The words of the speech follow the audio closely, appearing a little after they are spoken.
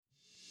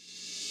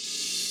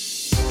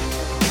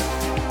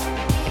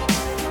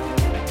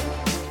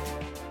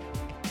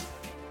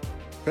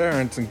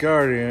Parents and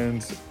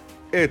guardians,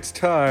 it's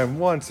time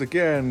once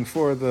again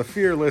for the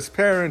Fearless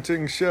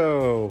Parenting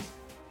Show.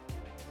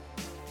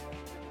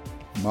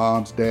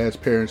 Moms, dads,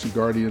 parents, and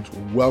guardians,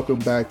 welcome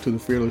back to the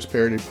Fearless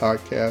Parenting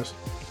Podcast.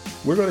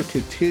 We're going to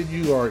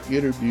continue our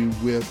interview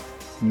with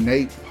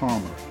Nate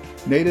Palmer.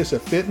 Nate is a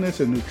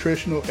fitness and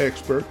nutritional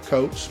expert,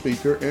 coach,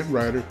 speaker, and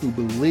writer who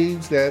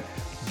believes that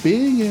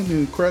being in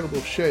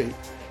incredible shape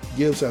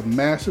gives a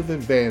massive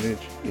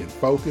advantage in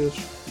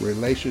focus,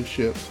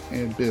 relationships,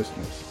 and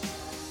business.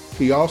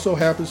 He also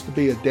happens to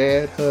be a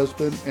dad,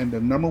 husband, and the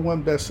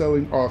 #1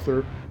 best-selling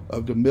author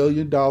of The $1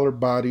 Million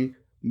Body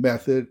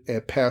Method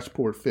at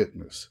Passport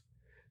Fitness.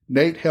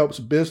 Nate helps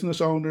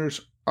business owners,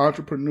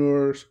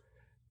 entrepreneurs,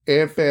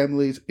 and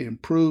families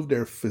improve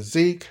their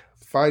physique,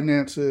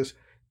 finances,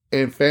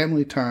 and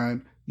family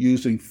time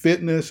using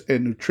fitness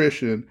and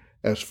nutrition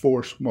as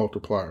force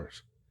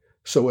multipliers.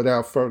 So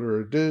without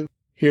further ado,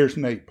 here's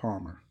Nate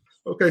Palmer.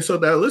 Okay, so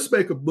now let's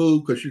make a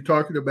move because you're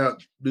talking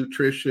about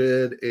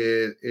nutrition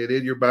and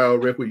in your bio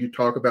where you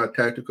talk about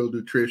tactical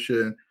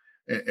nutrition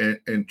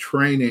and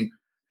training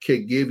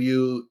can give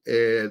you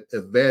an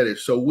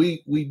advantage. So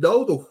we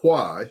know the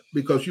why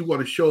because you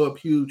want to show up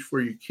huge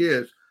for your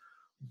kids,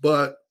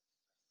 but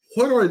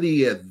what are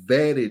the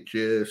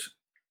advantages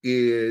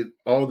in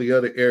all the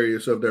other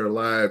areas of their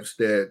lives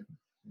that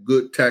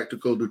good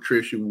tactical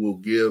nutrition will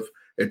give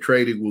and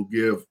training will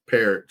give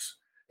parents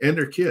and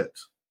their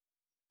kids?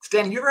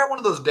 Stan, you ever had one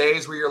of those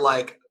days where you're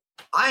like,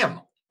 I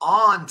am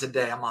on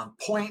today. I'm on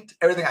point.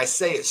 Everything I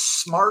say is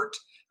smart.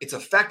 It's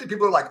effective.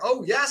 People are like,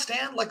 oh yeah,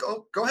 Stan, like,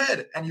 oh, go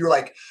ahead. And you're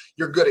like,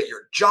 you're good at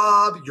your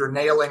job. You're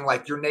nailing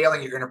your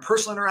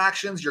interpersonal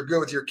interactions. You're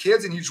good with your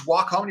kids. And you just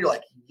walk home and you're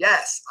like,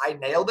 yes, I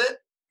nailed it.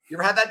 You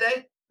ever had that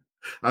day?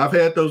 I've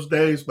had those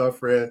days, my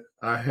friend.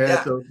 I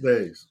had those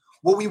days.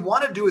 What we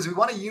want to do is we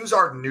want to use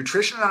our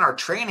nutrition and our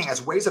training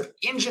as ways of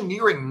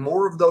engineering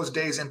more of those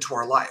days into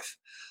our life.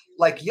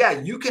 Like, yeah,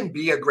 you can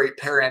be a great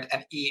parent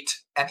and eat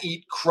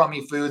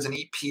crummy foods and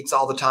eat pizza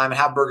all the time and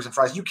have burgers and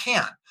fries. You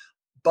can.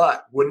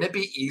 But wouldn't it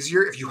be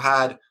easier if you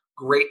had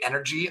great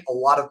energy, a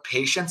lot of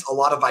patience, a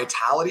lot of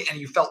vitality, and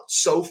you felt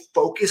so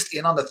focused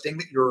in on the thing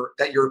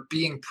that you're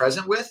being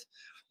present with?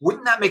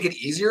 Wouldn't that make it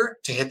easier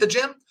to hit the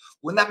gym?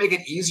 Wouldn't that make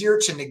it easier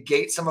to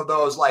negate some of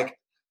those like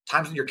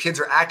times when your kids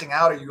are acting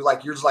out or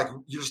you're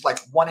just like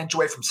 1 inch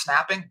away from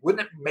snapping?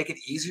 Wouldn't it make it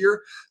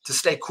easier to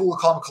stay cool,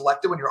 calm,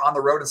 collected when you're on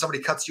the road and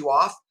somebody cuts you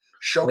off?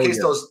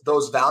 Showcase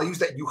those values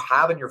that you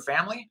have in your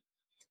family.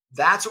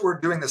 That's what we're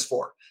doing this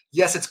for.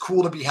 Yes, it's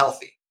cool to be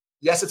healthy.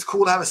 Yes, it's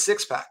cool to have a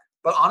six-pack.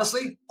 But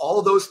honestly, all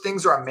of those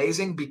things are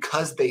amazing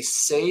because they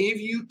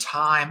save you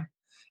time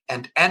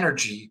and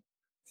energy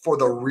for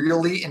the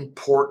really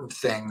important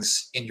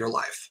things in your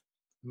life.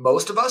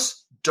 Most of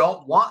us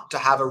don't want to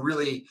have a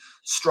really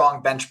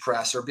strong bench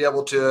press or be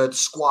able to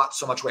squat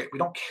so much weight. We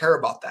don't care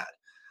about that.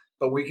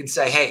 But we can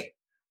say, hey,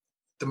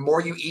 the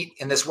more you eat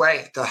in this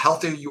way, the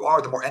healthier you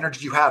are, the more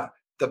energy you have,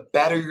 the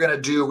better you're going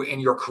to do in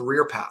your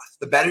career path,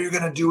 the better you're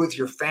going to do with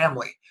your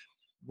family.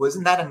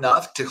 Wasn't that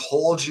enough to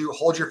hold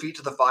your feet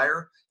to the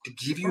fire, to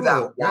give you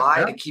that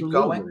why to keep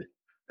going?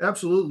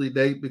 Absolutely,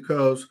 Nate,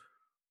 because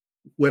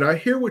when I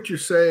hear what you're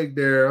saying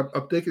there,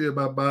 I'm thinking in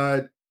my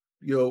mind,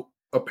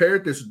 a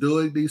parent that's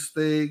doing these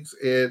things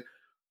and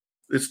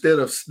instead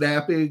of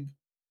snapping,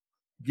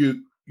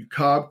 you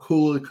calm,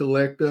 cool, and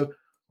collective,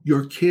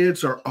 your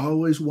kids are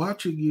always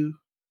watching you.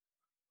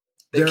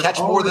 They catch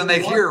more than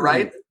they hear,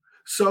 right?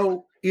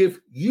 So if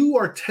you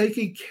are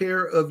taking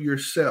care of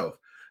yourself,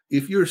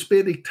 if you're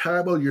spending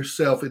time on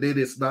yourself and it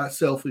is not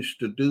selfish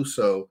to do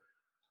so,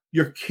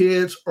 your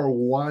kids are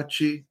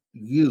watching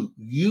you.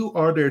 You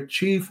are their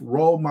chief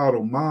role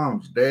model,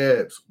 moms,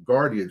 dads,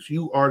 guardians.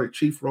 You are the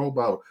chief role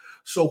model.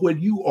 So when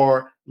you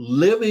are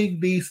living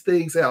these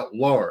things out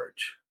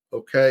large,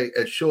 okay,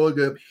 and showing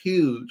up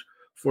huge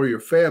for your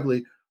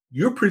family,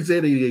 you're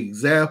presenting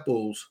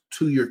examples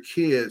to your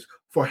kids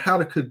for how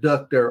to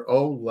conduct their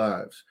own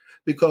lives.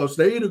 Because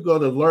they're either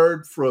going to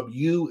learn from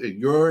you and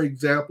your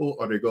example,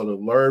 or they're going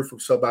to learn from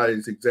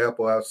somebody's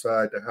example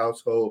outside the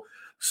household.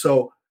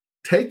 So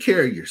take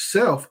care of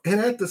yourself.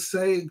 And at the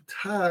same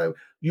time,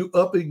 you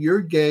upping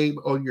your game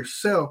on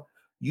yourself,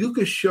 you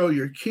can show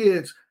your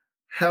kids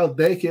how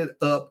they can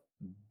up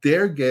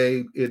their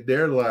game in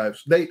their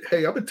lives. Nate,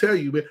 hey, I'm going to tell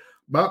you,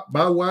 man,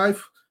 my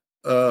wife,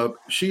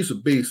 she's a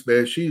beast,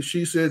 man.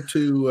 She's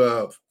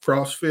into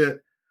CrossFit.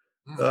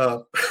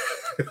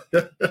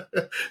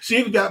 She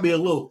even got me a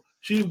little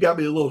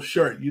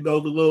shirt. You know,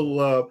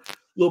 the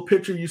little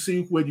picture you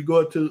see when you go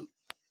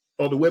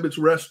on the women's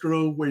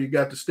restroom where you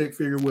got the stick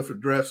figure with a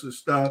dress and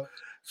stuff.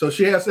 So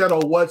she has that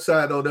on one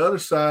side. On the other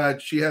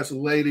side, she has a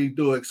lady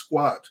doing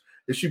squats.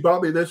 And she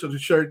brought me this with a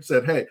shirt and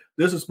said, hey,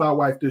 this is my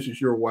wife. This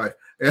is your wife.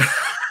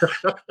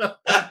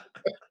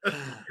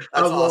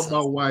 I love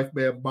my wife,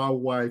 man. My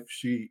wife,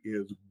 she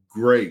is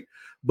great.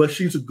 But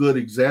she's a good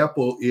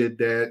example in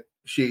that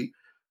she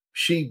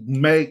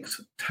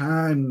makes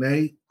time,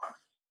 Nate.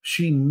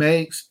 She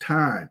makes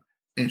time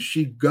and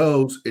she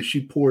goes and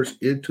she pours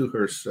into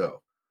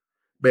herself.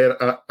 man,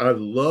 I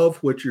love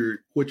what you're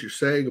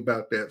saying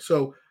about that.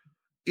 So,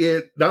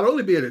 it not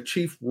only being a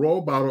chief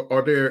role model,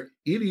 are there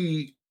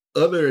any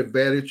other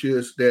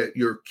advantages that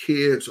your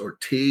kids or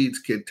teens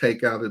can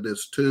take out of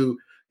this too,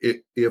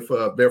 if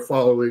they're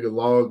following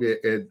along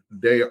and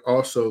they are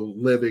also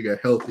living a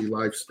healthy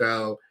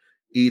lifestyle,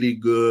 eating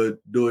good,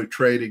 doing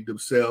training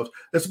themselves?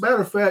 As a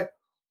matter of fact,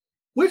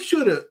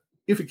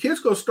 if a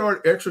kid's going to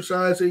start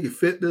exercising and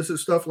fitness and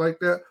stuff like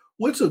that,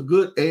 what's a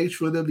good age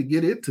for them to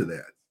get into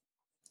that?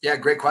 Yeah,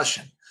 great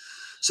question.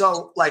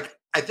 So, like,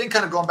 I think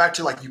kind of going back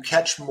to like you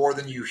catch more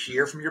than you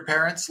hear from your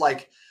parents.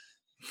 Like,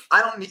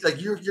 I don't need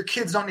like your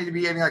kids don't need to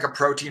be eating like a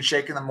protein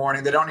shake in the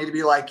morning. They don't need to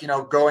be like,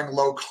 going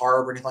low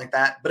carb or anything like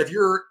that. But if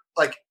you're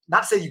like,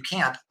 not to say you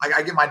can't,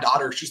 I get my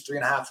daughter, she's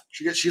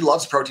 3.5. She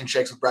loves protein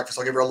shakes with breakfast.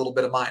 I'll give her a little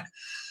bit of mine.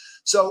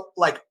 So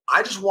like,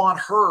 I just want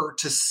her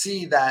to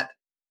see that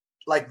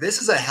like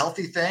this is a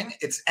healthy thing.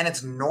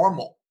 It's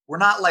normal. We're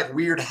not like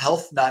weird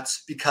health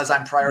nuts because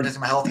I'm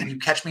prioritizing my health and you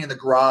catch me in the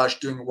garage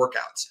doing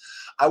workouts.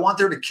 I want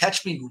her to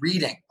catch me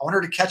reading. I want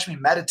her to catch me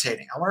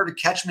meditating. I want her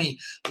to catch me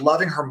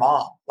loving her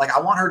mom. Like I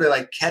want her to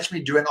like catch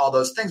me doing all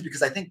those things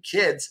because I think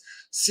kids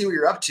see what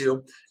you're up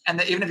to. And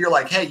that even if you're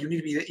like, hey, you need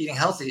to be eating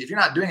healthy, if you're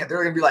not doing it,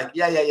 they're going to be like,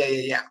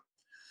 yeah.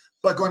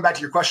 But going back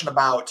to your question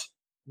about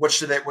what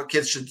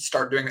kids should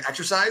start doing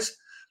exercise,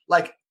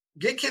 like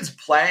get kids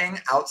playing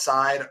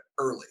outside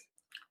early.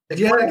 If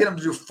you want to get them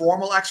to do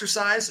formal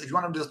exercise, if you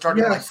want them to start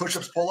doing like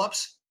push-ups,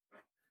 pull-ups,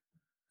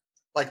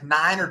 like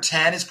 9 or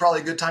 10 is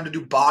probably a good time to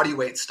do body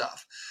weight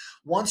stuff.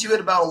 Once you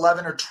hit about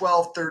 11 or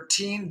 12,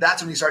 13,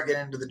 that's when you start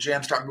getting into the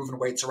gym, start moving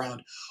weights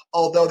around.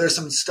 Although there's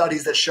some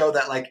studies that show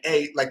that like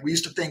we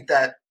used to think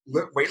that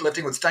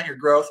weightlifting would stunt your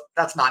growth.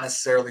 That's not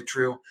necessarily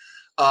true.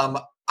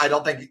 I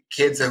don't think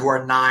kids who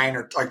are 9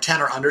 or like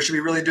 10 or under should be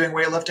really doing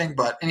weightlifting,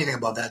 but anything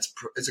above that,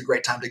 it's a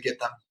great time to get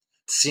them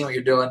seeing what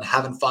you're doing,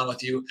 having fun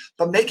with you,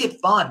 but make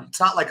it fun. It's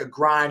not like a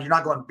grind. You're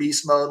not going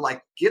beast mode.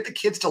 Like get the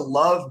kids to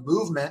love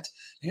movement.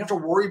 You don't have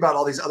to worry about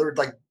all these other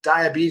like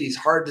diabetes,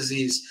 heart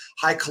disease,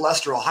 high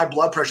cholesterol, high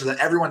blood pressure that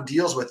everyone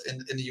deals with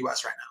in the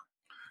US right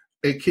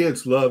now. And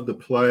kids love to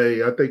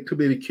play. I think too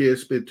many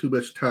kids spend too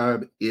much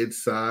time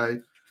inside.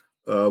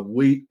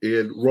 We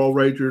in Roll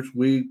Rangers,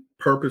 we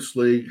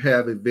purposely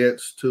have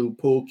events to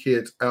pull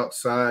kids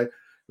outside.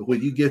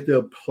 When you get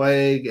them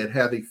playing and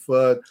having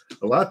fun,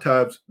 a lot of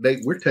times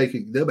we're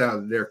taking them out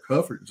of their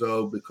comfort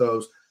zone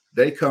because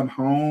they come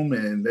home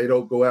and they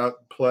don't go out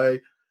and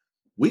play.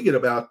 We get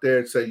them out there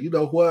and say, you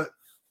know what?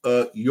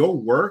 Your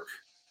work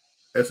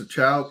as a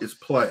child is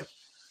play.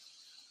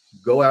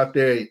 Go out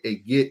there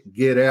and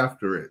get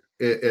after it.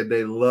 And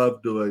they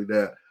love doing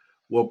that.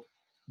 Well,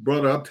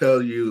 brother, I'm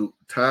telling you,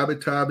 time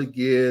and time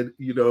again,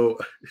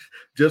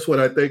 just when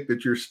I think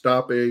that you're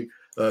stopping,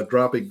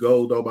 dropping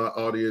gold on my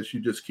audience, you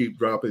just keep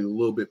dropping a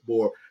little bit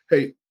more.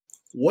 Hey,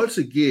 once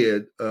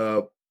again,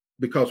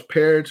 because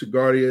parents and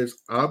guardians,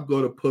 I'm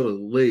going to put a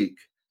link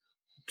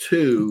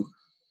to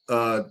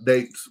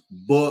Nate's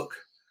book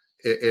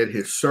and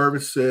his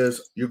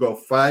services. You're going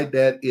to find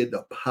that in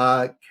the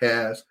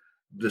podcast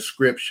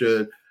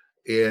description.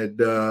 And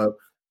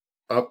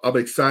I'm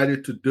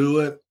excited to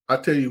do it. I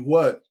tell you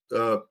what,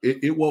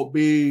 it won't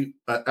be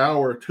an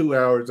hour or 2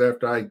 hours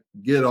after I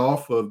get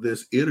off of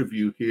this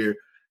interview here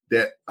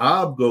that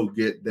I'm going to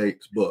get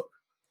Nate's book.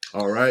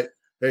 All right.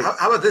 Hey,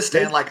 how about this,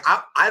 Stan? Like,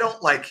 I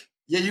don't like,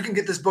 you can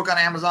get this book on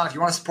Amazon. If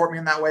you want to support me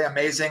in that way,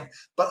 amazing.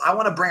 But I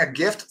want to bring a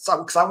gift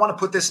because I want to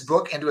put this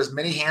book into as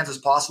many hands as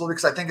possible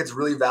because I think it's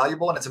really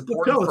valuable and it's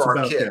important for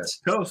our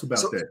kids. Tell us about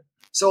that.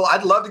 So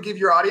I'd love to give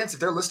your audience, if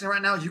they're listening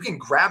right now, you can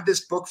grab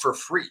this book for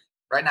free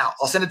right now.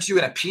 I'll send it to you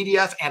in a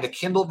PDF and a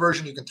Kindle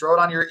version. You can throw it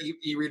on your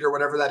e-reader,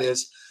 whatever that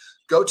is.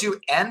 Go to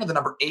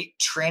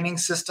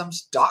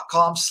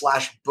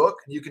n8trainingsystems.com/book.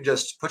 You can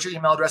just put your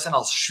email address in.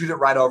 I'll shoot it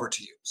right over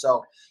to you.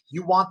 So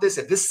you want this.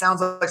 If this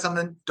sounds like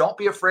something, don't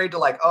be afraid to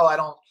like, oh, I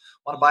don't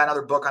want to buy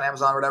another book on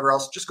Amazon or whatever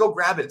else. Just go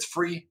grab it. It's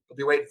free. It'll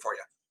be waiting for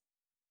you.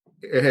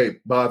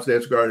 Hey, Bob's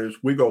Dance Guardians,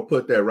 we're going to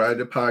put that right in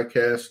the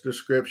podcast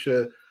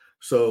description.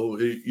 So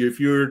if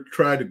you're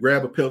trying to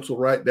grab a pencil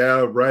right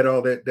now, write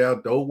all that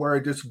down, don't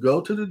worry. Just go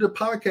to the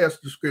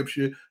podcast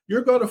description.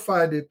 You're going to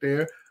find it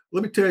there.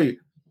 Let me tell you,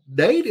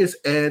 Nate is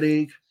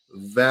adding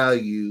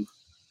value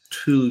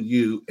to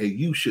you, and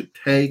you should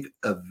take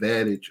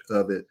advantage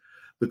of it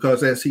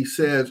because, as he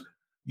says,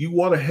 you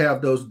want to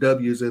have those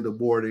W's in the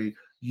morning.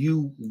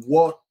 You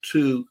want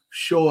to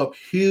show up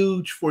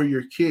huge for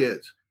your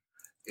kids,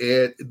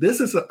 and this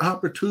is an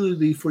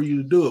opportunity for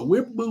you to do it.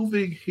 We're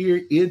moving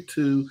here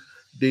into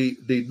the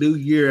new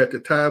year at the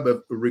time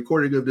of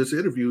recording of this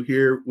interview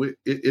here.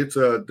 It's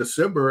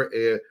December,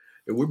 and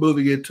we're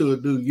moving into a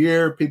new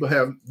year. People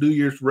have New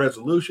Year's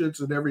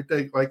resolutions and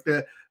everything like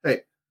that.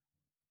 Hey,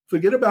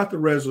 forget about the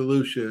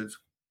resolutions.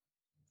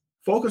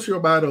 Focus your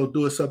mind on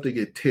doing something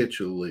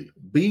intentionally.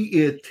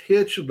 Be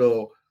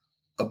intentional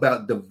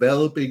about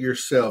developing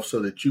yourself so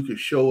that you can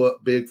show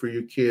up big for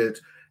your kids.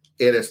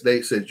 And as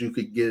Nate said, you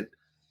could get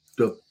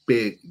the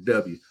big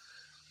W.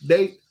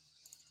 Nate,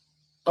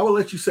 I will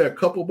let you say a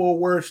couple more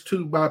words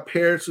to my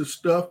parents and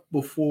stuff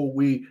before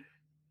we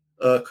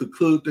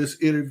conclude this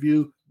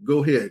interview.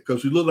 Go ahead,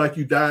 because you look like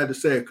you died to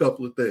say a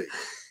couple of things.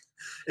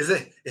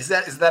 Is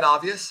that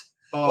obvious?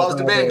 Well, I was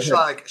debating, should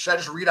I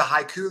just read a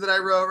haiku that I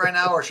wrote right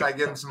now, or should I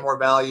give them some more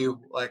value?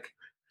 Like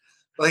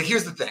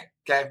here's the thing,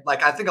 okay?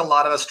 Like, I think a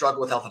lot of us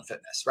struggle with health and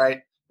fitness, right?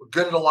 We're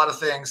good at a lot of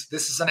things.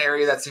 This is an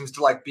area that seems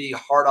to like be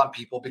hard on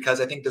people because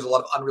I think there's a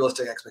lot of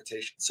unrealistic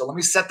expectations. So let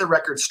me set the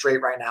record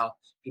straight right now,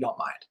 if you don't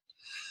mind.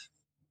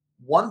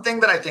 One thing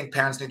that I think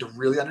parents need to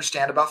really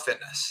understand about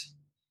fitness,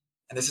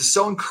 and this is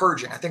so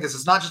encouraging. I think this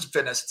is not just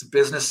fitness,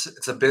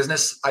 it's a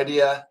business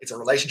idea, it's a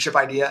relationship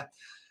idea.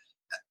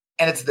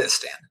 And it's this,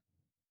 Stan.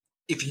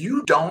 If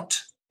you don't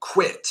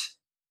quit,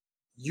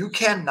 you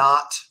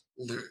cannot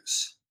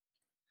lose.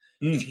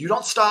 If you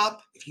don't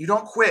stop, if you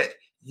don't quit,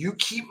 you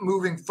keep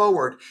moving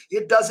forward.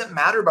 It doesn't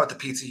matter about the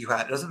pizza you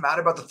had. It doesn't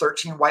matter about the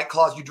 13 White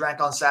Claws you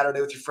drank on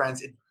Saturday with your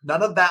friends.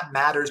 None of that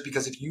matters,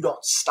 because if you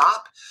don't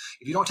stop,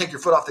 if you don't take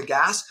your foot off the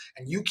gas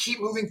and you keep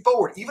moving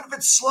forward, even if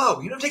it's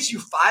slow, even if it takes you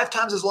 5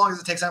 times as long as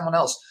it takes anyone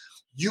else,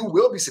 you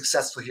will be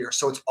successful here.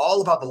 So it's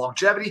all about the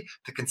longevity,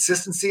 the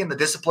consistency, and the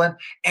discipline.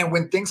 And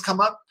when things come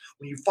up,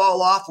 when you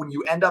fall off, when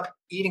you end up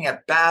eating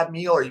a bad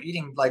meal or you're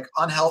eating like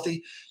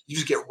unhealthy, you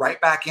just get right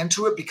back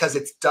into it, because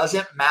it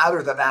doesn't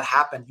matter that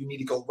happened. You need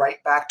to go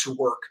right back to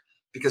work,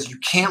 because you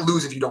can't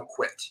lose if you don't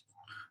quit.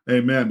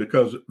 Amen.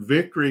 Because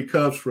victory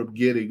comes from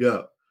getting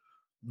up.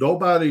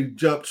 Nobody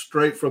jumped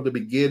straight from the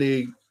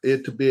beginning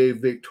into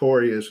being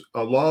victorious.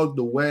 Along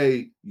the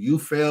way, you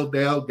fell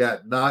down,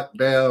 got knocked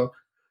down,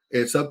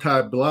 and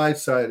sometimes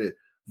blindsided.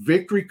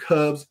 Victory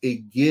comes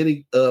in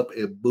getting up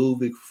and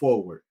moving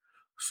forward.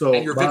 So,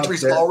 and your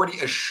victory's already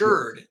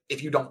assured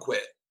if you don't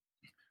quit.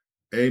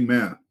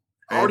 Amen.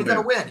 Already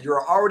going to win.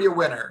 You're already a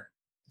winner.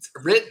 It's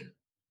written.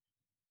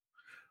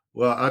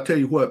 Well, I'll tell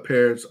you what,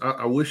 parents,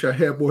 I wish I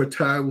had more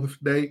time with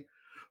Nate,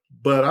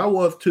 but I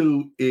want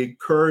to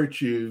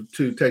encourage you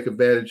to take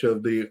advantage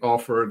of the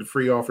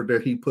free offer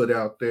that he put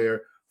out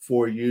there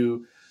for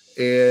you.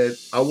 And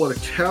I want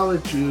to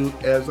challenge you,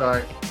 as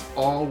I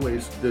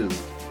always do,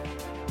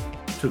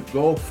 to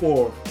go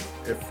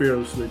forth and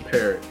fearlessly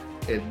parent.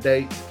 And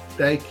Nate,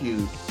 thank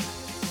you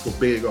for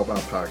being on my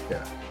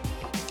podcast.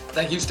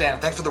 Thank you, Stan.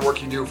 Thanks for the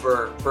work you do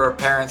for our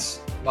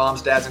parents,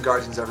 moms, dads, and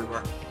guardians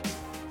everywhere.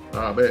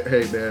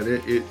 Hey, man,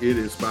 it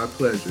is my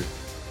pleasure.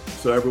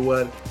 So,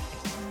 everyone,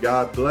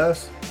 God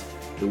bless,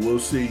 and we'll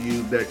see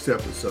you next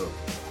episode.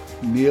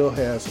 Neil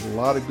has a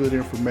lot of good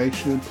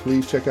information.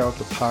 Please check out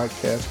the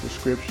podcast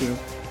description,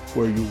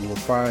 where you will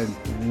find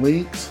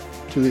links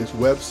to his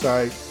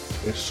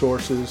website and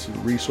sources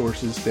and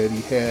resources that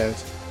he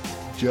has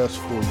just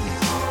for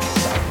you.